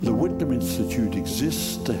Whitlam Institute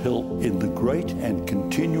exists to help in the great and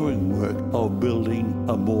continuing work of building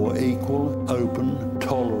a more equal, open,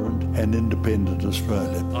 tolerant and independent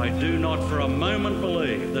Australia. I do not for a moment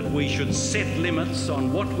believe that we should set limits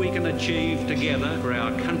on what we can achieve together for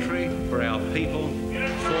our country, for our people,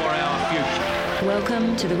 for our future.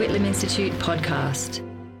 Welcome to the Whitlam Institute podcast.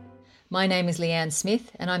 My name is Leanne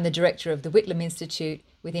Smith and I'm the director of the Whitlam Institute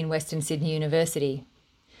within Western Sydney University.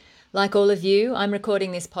 Like all of you, I'm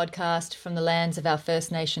recording this podcast from the lands of our First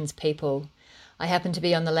Nations people. I happen to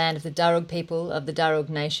be on the land of the Darug people of the Darug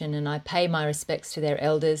Nation, and I pay my respects to their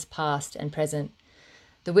elders, past and present.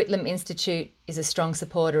 The Whitlam Institute is a strong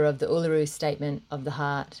supporter of the Uluru Statement of the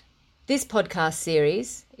Heart. This podcast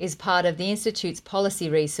series is part of the Institute's policy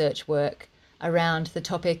research work around the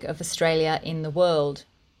topic of Australia in the world.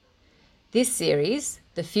 This series,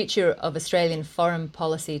 The Future of Australian Foreign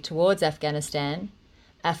Policy Towards Afghanistan,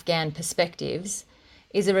 Afghan Perspectives,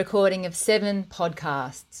 is a recording of 7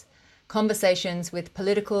 podcasts, conversations with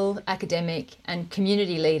political, academic and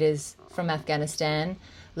community leaders from Afghanistan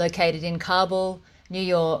located in Kabul, New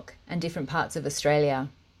York and different parts of Australia.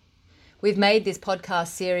 We've made this podcast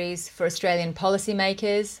series for Australian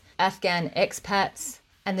policymakers, Afghan expats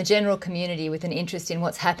and the general community with an interest in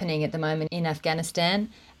what's happening at the moment in Afghanistan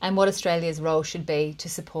and what Australia's role should be to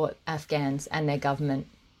support Afghans and their government.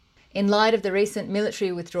 In light of the recent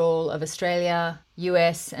military withdrawal of Australia,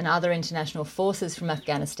 US and other international forces from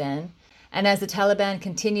Afghanistan, and as the Taliban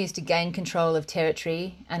continues to gain control of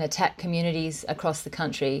territory and attack communities across the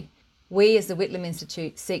country, we as the Whitlam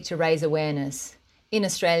Institute seek to raise awareness, in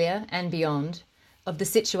Australia and beyond, of the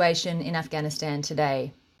situation in Afghanistan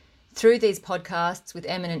today. Through these podcasts with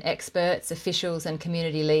eminent experts, officials and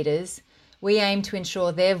community leaders, we aim to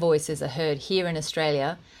ensure their voices are heard here in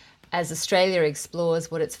Australia as Australia explores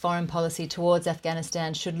what its foreign policy towards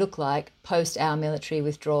Afghanistan should look like post our military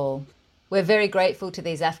withdrawal. We're very grateful to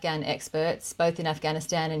these Afghan experts, both in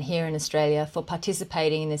Afghanistan and here in Australia, for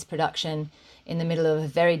participating in this production in the middle of a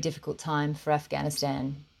very difficult time for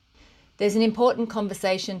Afghanistan. There's an important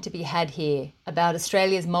conversation to be had here about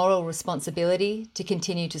Australia's moral responsibility to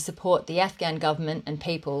continue to support the Afghan government and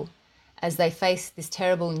people as they face this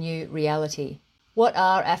terrible new reality. What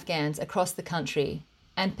are Afghans across the country,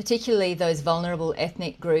 and particularly those vulnerable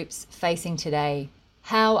ethnic groups, facing today?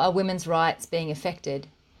 How are women's rights being affected?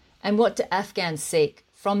 And what do Afghans seek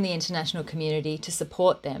from the international community to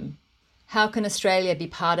support them? How can Australia be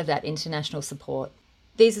part of that international support?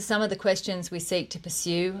 These are some of the questions we seek to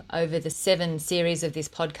pursue over the 7 series of this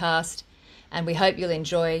podcast, and we hope you'll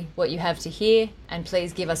enjoy what you have to hear, and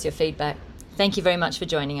please give us your feedback. Thank you very much for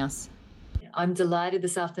joining us. I'm delighted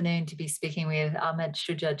this afternoon to be speaking with Ahmed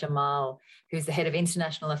Shuja Jamal, who's the Head of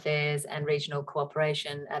International Affairs and Regional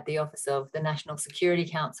Cooperation at the Office of the National Security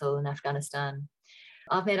Council in Afghanistan.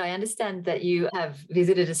 Ahmed, I understand that you have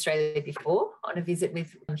visited Australia before on a visit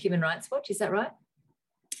with Human Rights Watch, is that right?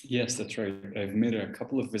 Yes, that's right. I've made a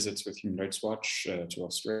couple of visits with Human Rights Watch to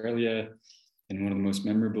Australia, and one of the most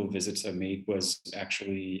memorable visits I made was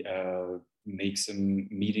actually make some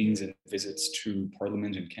meetings and visits to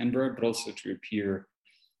Parliament in Canberra, but also to appear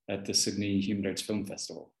at the Sydney Human Rights Film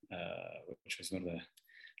Festival, which was one of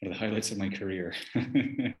the highlights of my career.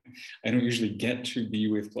 I don't usually get to be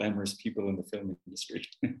with glamorous people in the film industry.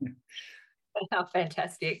 Oh,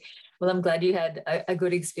 fantastic. Well, I'm glad you had a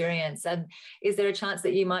good experience. And is there a chance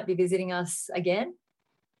that you might be visiting us again?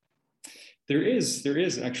 There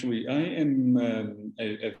is actually.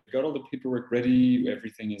 I've got all the paperwork ready.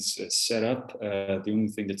 Everything is set up. The only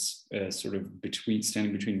thing that's sort of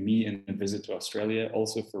standing between me and a visit to Australia,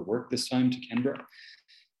 also for work this time to Canberra,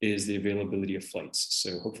 is the availability of flights.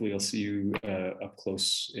 So hopefully I'll see you up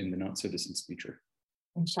close in the not so distant future.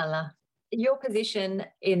 Inshallah. Your position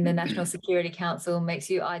in the National Security Council makes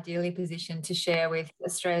you ideally positioned to share with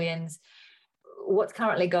Australians what's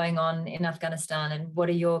currently going on in Afghanistan and what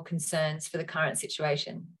are your concerns for the current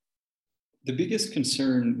situation? The biggest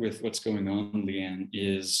concern with what's going on, Leanne,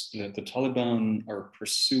 is that the Taliban are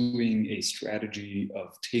pursuing a strategy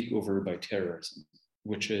of takeover by terrorism,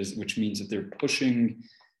 which means that they're pushing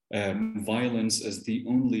violence as the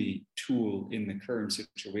only tool in the current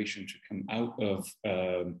situation to come out of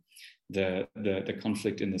the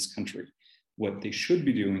conflict in this country. What they should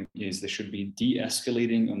be doing is they should be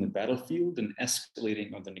de-escalating on the battlefield and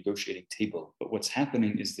escalating on the negotiating table. But what's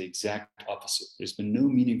happening is the exact opposite. There's been no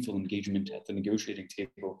meaningful engagement at the negotiating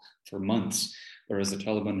table for months, whereas the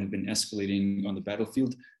Taliban have been escalating on the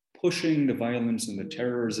battlefield, pushing the violence and the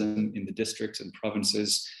terrorism in the districts and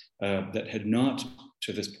provinces that had not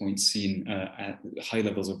to this point seen at high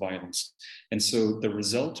levels of violence. And so the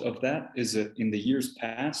result of that is that in the years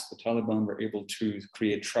past, the Taliban were able to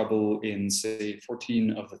create trouble in, say,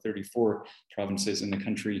 14 of the 34 provinces in the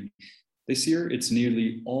country. This year, it's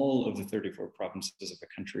nearly all of the 34 provinces of the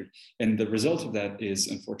country. And the result of that is,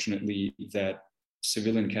 unfortunately, that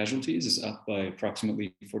civilian casualties is up by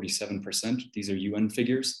approximately 47%. These are UN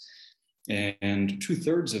figures. And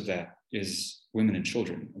 2/3 of that is women and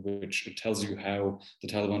children, which tells you how the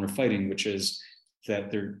Taliban are fighting, which is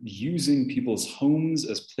that they're using people's homes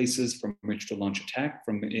as places from which to launch attack,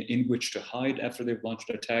 in which to hide after they've launched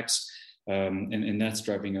attacks. And that's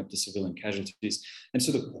driving up the civilian casualties. And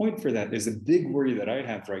so the point for that is the big worry that I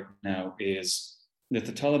have right now is that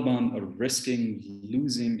the Taliban are risking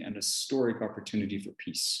losing an historic opportunity for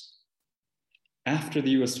peace. After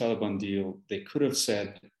the US-Taliban deal, they could have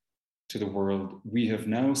said to the world, we have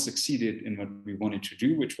now succeeded in what we wanted to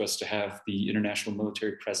do, which was to have the international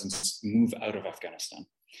military presence move out of Afghanistan.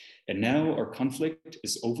 And now our conflict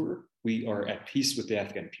is over. We are at peace with the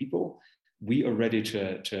Afghan people. We are ready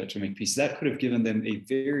to make peace. That could have given them a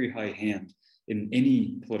very high hand in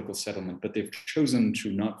any political settlement, but they've chosen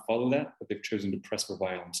to not follow that, but they've chosen to press for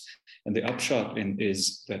violence. And the upshot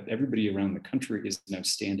is that everybody around the country is now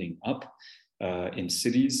standing up in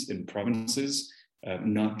cities, in provinces,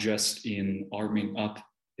 not just in arming up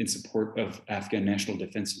in support of Afghan national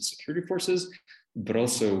defense and security forces, but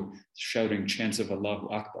also shouting chants of Allahu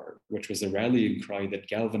Akbar, which was a rallying cry that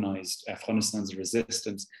galvanized Afghanistan's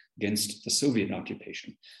resistance against the Soviet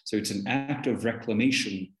occupation. So it's an act of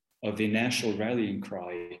reclamation of a national rallying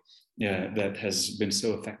cry that has been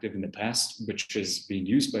so effective in the past, which is being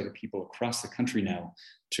used by the people across the country now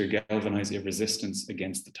to galvanize a resistance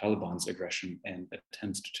against the Taliban's aggression and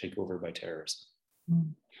attempts to take over by terrorism.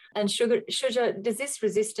 And Shuja, does this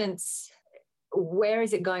resistance, where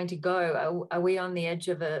is it going to go? Are we on the edge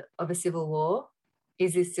of a civil war?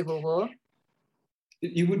 Is this civil war?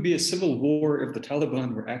 It would be a civil war if the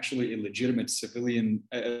Taliban were actually a legitimate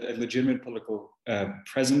a legitimate political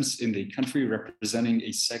presence in the country representing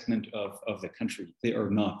a segment of the country. They are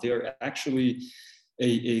not. They are actually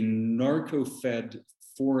a narco-fed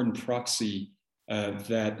foreign proxy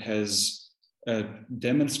that has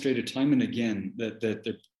demonstrated time and again that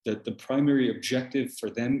the primary objective for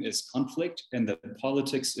them is conflict and that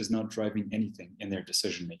politics is not driving anything in their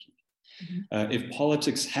decision-making. If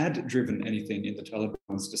politics had driven anything in the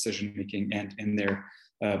Taliban's decision-making and in their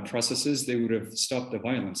processes, they would have stopped the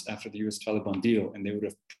violence after the US-Taliban deal, and they would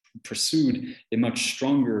have pursued a much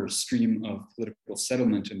stronger stream of political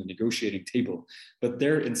settlement in the negotiating table. But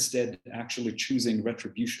they're instead actually choosing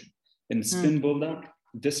retribution. In Spin Boldak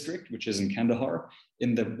district, which is in Kandahar,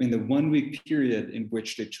 in the 1 week period in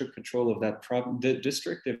which they took control of that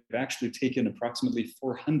district, they've actually taken approximately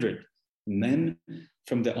 400 men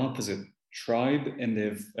from the opposite tribe, and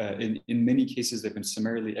they've in many cases they've been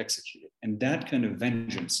summarily executed. And that kind of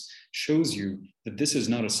vengeance shows you that this is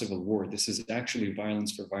not a civil war. This is actually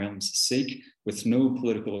violence for violence sake, with no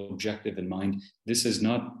political objective in mind. This is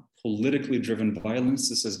not politically driven violence.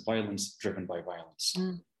 This is violence driven by violence.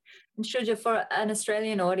 And Shuja, for an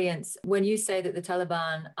Australian audience, when you say that the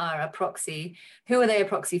Taliban are a proxy, who are they a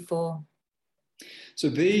proxy for? So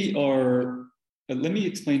they are. Let me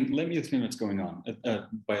explain what's going on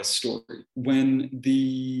by a story. When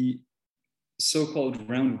the so-called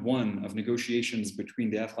round one of negotiations between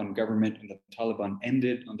the Afghan government and the Taliban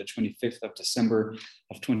ended on the 25th of December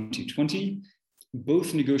of 2020,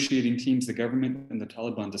 both negotiating teams, the government and the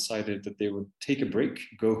Taliban, decided that they would take a break,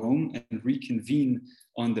 go home, and reconvene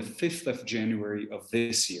on the 5th of January of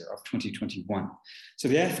this year, of 2021. So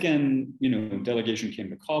the Afghan, delegation came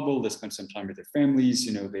to Kabul. They spent some time with their families.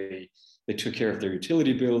 They took care of their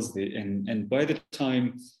utility bills. And by the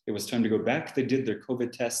time it was time to go back, they did their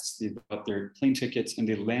COVID tests, they bought their plane tickets, and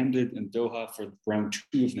they landed in Doha for round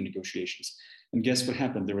 2 of the negotiations. And guess what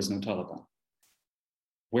happened? There was no Taliban.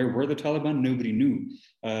 Where were the Taliban? Nobody knew.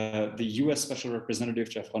 The US Special Representative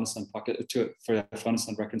to Afghanistan for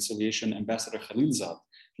Afghanistan Reconciliation, Ambassador Khalilzad,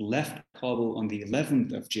 left Kabul on the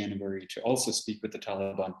 11th of January to also speak with the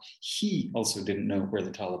Taliban. He also didn't know where the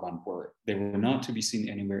Taliban were. They were not to be seen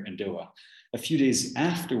anywhere in Doha. A few days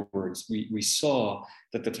afterwards, we saw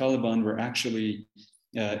that the Taliban were actually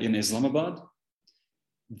in Islamabad.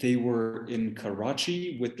 They were in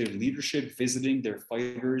Karachi with their leadership visiting their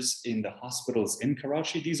fighters in the hospitals in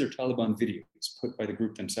Karachi. These are Taliban videos put by the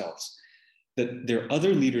group themselves. That their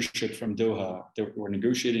other leadership from Doha that were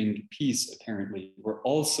negotiating peace, apparently, were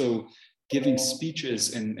also giving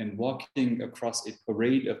speeches and walking across a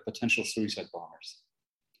parade of potential suicide bombers.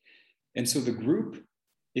 And so the group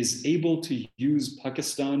is able to use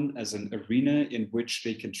Pakistan as an arena in which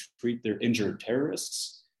they can treat their injured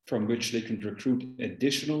terrorists, from which they can recruit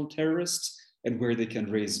additional terrorists, and where they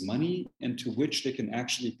can raise money, and to which they can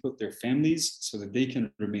actually put their families so that they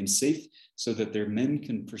can remain safe, so that their men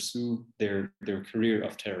can pursue their career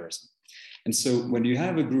of terrorism. And so when you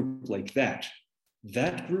have a group like that,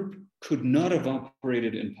 that group could not have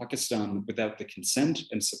operated in Pakistan without the consent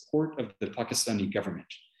and support of the Pakistani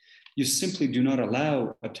government. You simply do not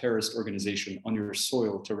allow a terrorist organization on your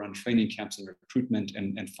soil to run training camps and recruitment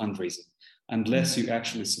and fundraising, unless you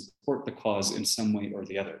actually support the cause in some way or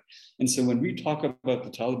the other. And so when we talk about the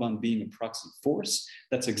Taliban being a proxy force,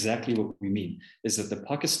 that's exactly what we mean, is that the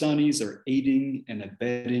Pakistanis are aiding and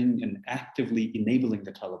abetting and actively enabling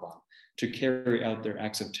the Taliban to carry out their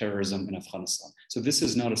acts of terrorism in Afghanistan. So this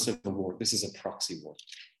is not a civil war, this is a proxy war.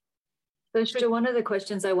 So Sridhar, one of the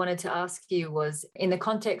questions I wanted to ask you was, in the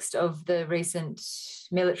context of the recent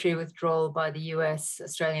military withdrawal by the US,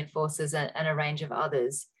 Australian forces, and a range of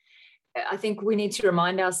others, I think we need to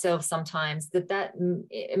remind ourselves sometimes that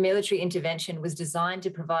military intervention was designed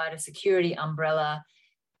to provide a security umbrella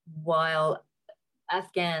while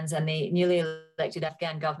Afghans and the newly elected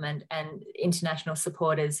Afghan government and international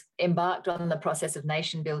supporters embarked on the process of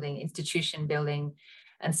nation building, institution building,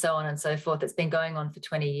 and so on and so forth. That's been going on for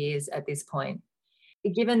 20 years at this point.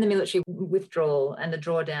 Given the military withdrawal and the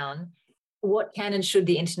drawdown, what can and should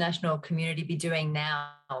the international community be doing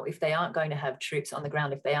now if they aren't going to have troops on the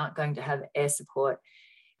ground, if they aren't going to have air support?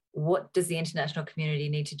 What does the international community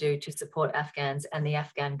need to do to support Afghans and the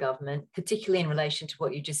Afghan government, particularly in relation to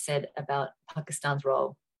what you just said about Pakistan's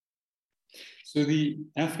role? So the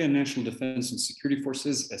Afghan National Defense and Security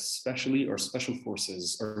Forces, especially our special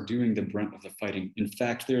forces, are doing the brunt of the fighting. In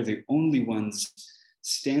fact, they're the only ones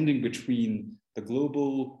standing between the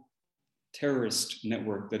global terrorist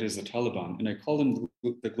network that is the Taliban. And I call them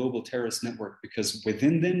the global terrorist network because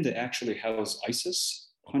within them, they actually house ISIS.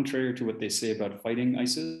 Contrary to what they say about fighting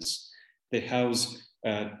ISIS, they house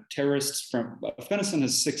terrorists from Afghanistan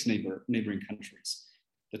has 6 neighboring countries.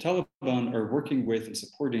 The Taliban are working with and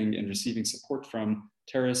supporting and receiving support from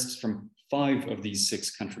terrorists from 5 of these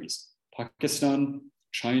 6 countries: Pakistan,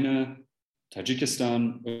 China,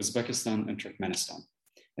 Tajikistan, Uzbekistan, and Turkmenistan.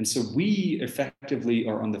 And so we effectively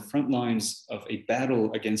are on the front lines of a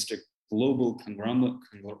battle against a global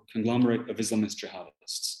conglomerate of Islamist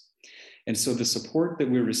jihadists. And so the support that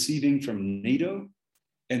we're receiving from NATO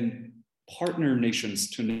and partner nations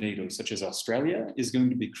to NATO, such as Australia, is going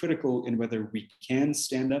to be critical in whether we can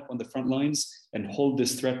stand up on the front lines and hold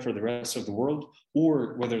this threat for the rest of the world,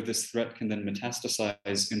 or whether this threat can then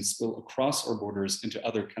metastasize and spill across our borders into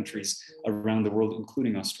other countries around the world,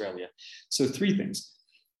 including Australia. So 3 things.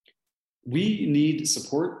 We need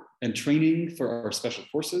support and training for our special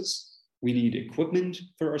forces. We need equipment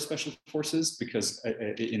for our special forces because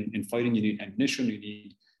in fighting, you need ammunition, you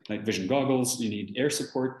need night vision goggles, you need air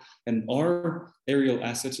support, and our aerial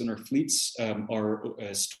assets and our fleets are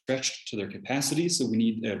stretched to their capacity. So we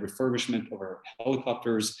need refurbishment of our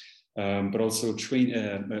helicopters, but also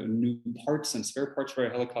new parts and spare parts for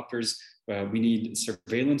our helicopters. We need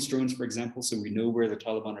surveillance drones, for example, so we know where the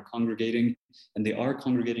Taliban are congregating, and they are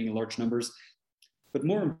congregating in large numbers. But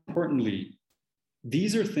more importantly,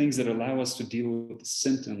 these are things that allow us to deal with the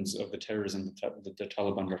symptoms of the terrorism that the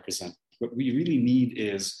Taliban represent. What we really need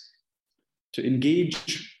is to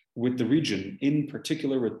engage with the region, in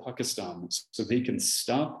particular with Pakistan, so they can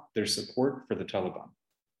stop their support for the Taliban.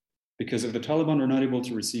 Because if the Taliban are not able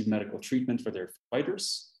to receive medical treatment for their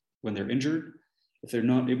fighters when they're injured, if they're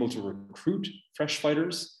not able to recruit fresh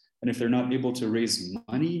fighters, and if they're not able to raise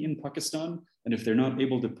money in Pakistan, and if they're not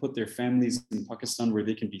able to put their families in Pakistan where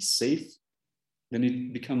they can be safe, then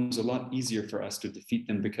it becomes a lot easier for us to defeat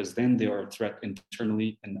them, because then they are a threat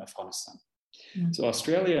internally in Afghanistan. Mm. So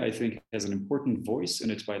Australia, I think, has an important voice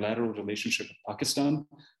in its bilateral relationship with Pakistan,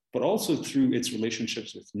 but also through its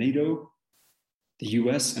relationships with NATO, the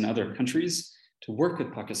US, and other countries, to work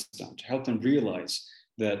with Pakistan, to help them realize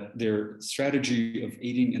that their strategy of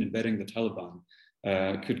aiding and abetting the Taliban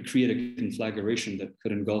could create a conflagration that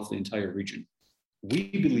could engulf the entire region.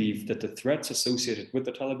 We believe that the threats associated with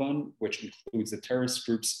the Taliban, which includes the terrorist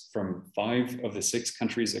groups from 5 of the 6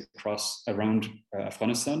 countries around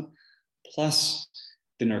Afghanistan, plus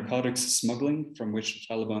the narcotics smuggling from which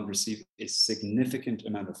the Taliban receive a significant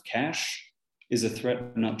amount of cash, is a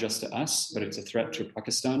threat not just to us, but it's a threat to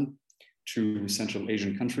Pakistan, to Central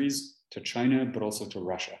Asian countries, to China, but also to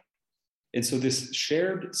Russia. And so this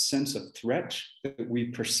shared sense of threat that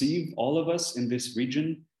we perceive, all of us in this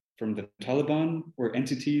region, from the Taliban, or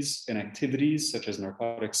entities and activities such as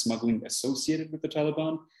narcotics smuggling associated with the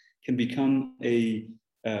Taliban, can become a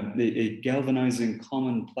a galvanizing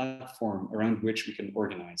common platform around which we can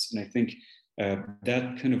organize. And I think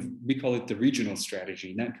that kind of, we call it the regional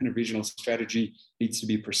strategy. And that kind of regional strategy needs to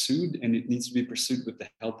be pursued, and it needs to be pursued with the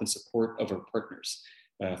help and support of our partners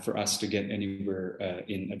for us to get anywhere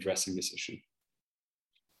in addressing this issue.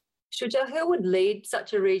 Shuja, who would lead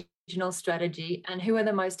such a regional strategy, and who are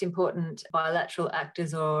the most important bilateral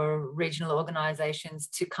actors or regional organisations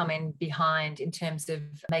to come in behind in terms of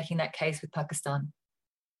making that case with Pakistan?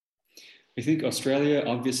 I think Australia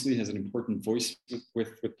obviously has an important voice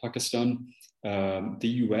with Pakistan. The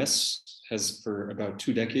US has for about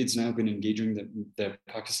 2 decades now been engaging the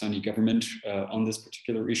Pakistani government on this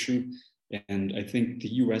particular issue. And I think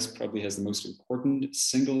the US probably has the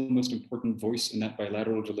single most important voice in that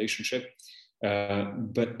bilateral relationship.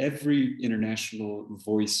 But every international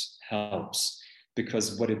voice helps,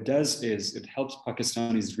 because what it does is it helps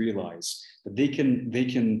Pakistanis realize that they can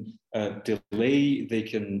delay, they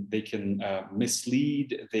can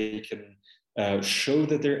mislead, they can show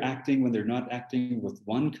that they're acting when they're not acting with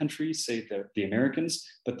one country, say the Americans,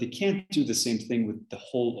 but they can't do the same thing with the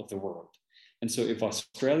whole of the world. And so if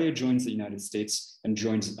Australia joins the United States and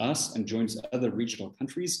joins us and joins other regional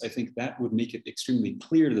countries, I think that would make it extremely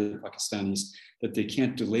clear to the Pakistanis that they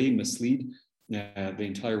can't delay, mislead the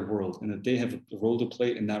entire world, and that they have a role to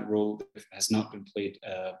play, and that role has not been played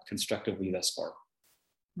constructively thus far.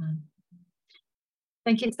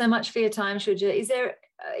 Thank you so much for your time, Shuja.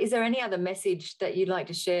 Is there any other message that you'd like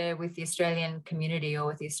to share with the Australian community or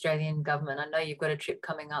with the Australian government? I know you've got a trip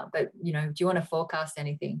coming up, but do you want to forecast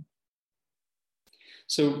anything?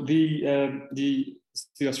 So the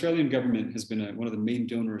Australian government has been one of the main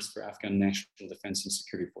donors for Afghan national defense and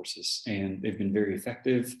security forces, and they've been very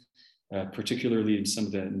effective, particularly in some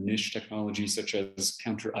of the niche technologies such as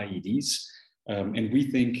counter IEDs. And we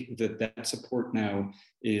think that support now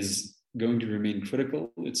is going to remain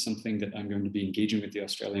critical. It's something that I'm going to be engaging with the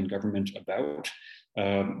Australian government about.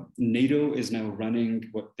 NATO is now running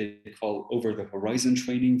what they call over-the-horizon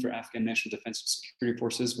training for Afghan national defense and security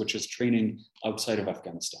forces, which is training outside of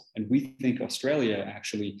Afghanistan. And we think Australia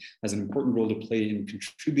actually has an important role to play in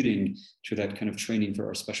contributing to that kind of training for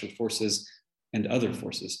our special forces and other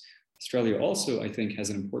forces. Australia also, I think, has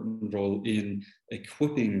an important role in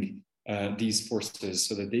equipping these forces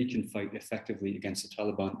so that they can fight effectively against the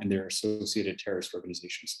Taliban and their associated terrorist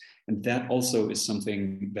organizations. And that also is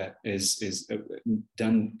something that is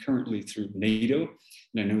done currently through NATO.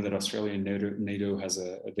 And I know that Australia and NATO have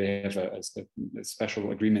a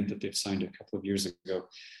special agreement that they've signed a couple of years ago,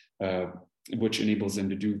 which enables them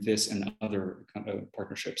to do this and other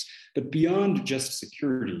partnerships. But beyond just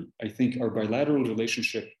security, I think our bilateral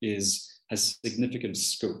relationship has significant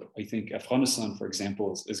scope. I think Afghanistan, for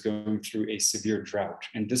example, is going through a severe drought.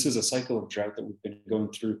 And this is a cycle of drought that we've been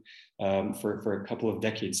going through for a couple of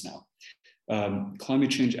decades now.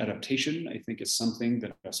 Climate change adaptation, I think, is something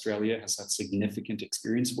that Australia has had significant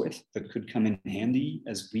experience with that could come in handy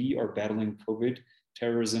as we are battling COVID,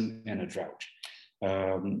 terrorism, and a drought.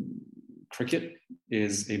 Cricket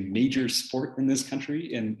is a major sport in this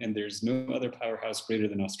country, and there's no other powerhouse greater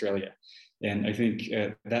than Australia. And I think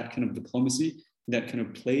that kind of diplomacy, that kind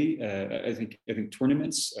of play, I think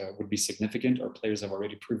tournaments would be significant. Our players have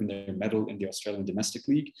already proven their mettle in the Australian domestic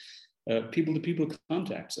league. People-to-people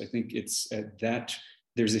contacts, I think it's that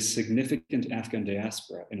there's a significant Afghan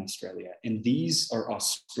diaspora in Australia, and these are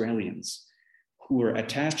Australians who are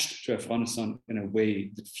attached to Afghanistan in a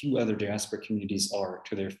way that few other diaspora communities are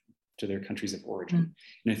to their countries of origin.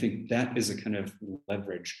 And I think that is a kind of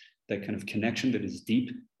leverage, that kind of connection that is deep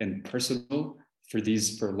and personal for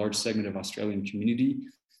a large segment of Australian community,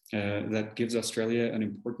 that gives Australia an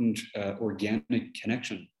important organic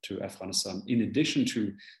connection to Afghanistan, in addition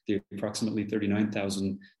to the approximately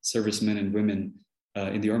 39,000 servicemen and women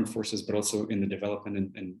in the armed forces, but also in the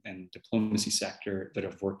development and diplomacy sector that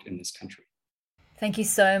have worked in this country. Thank you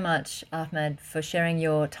so much, Ahmed, for sharing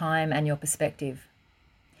your time and your perspective.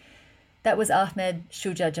 That was Ahmed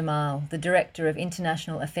Shuja Jamal, the Director of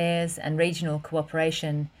International Affairs and Regional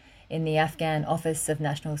Cooperation in the Afghan Office of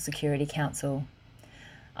National Security Council.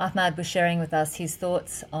 Ahmed was sharing with us his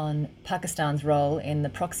thoughts on Pakistan's role in the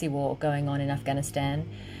proxy war going on in Afghanistan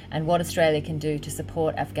and what Australia can do to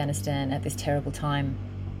support Afghanistan at this terrible time.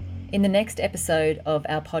 In the next episode of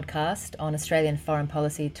our podcast on Australian foreign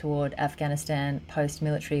policy toward Afghanistan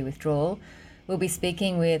post-military withdrawal, we'll be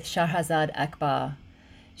speaking with Shahrazad Akbar.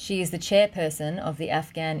 She is the chairperson of the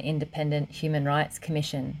Afghan Independent Human Rights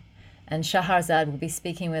Commission, and Shahrazad will be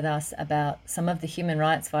speaking with us about some of the human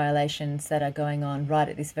rights violations that are going on right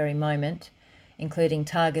at this very moment, including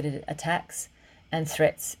targeted attacks and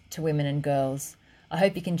threats to women and girls I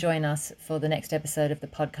hope you can join us for the next episode of the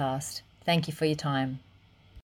podcast. Thank you for your time.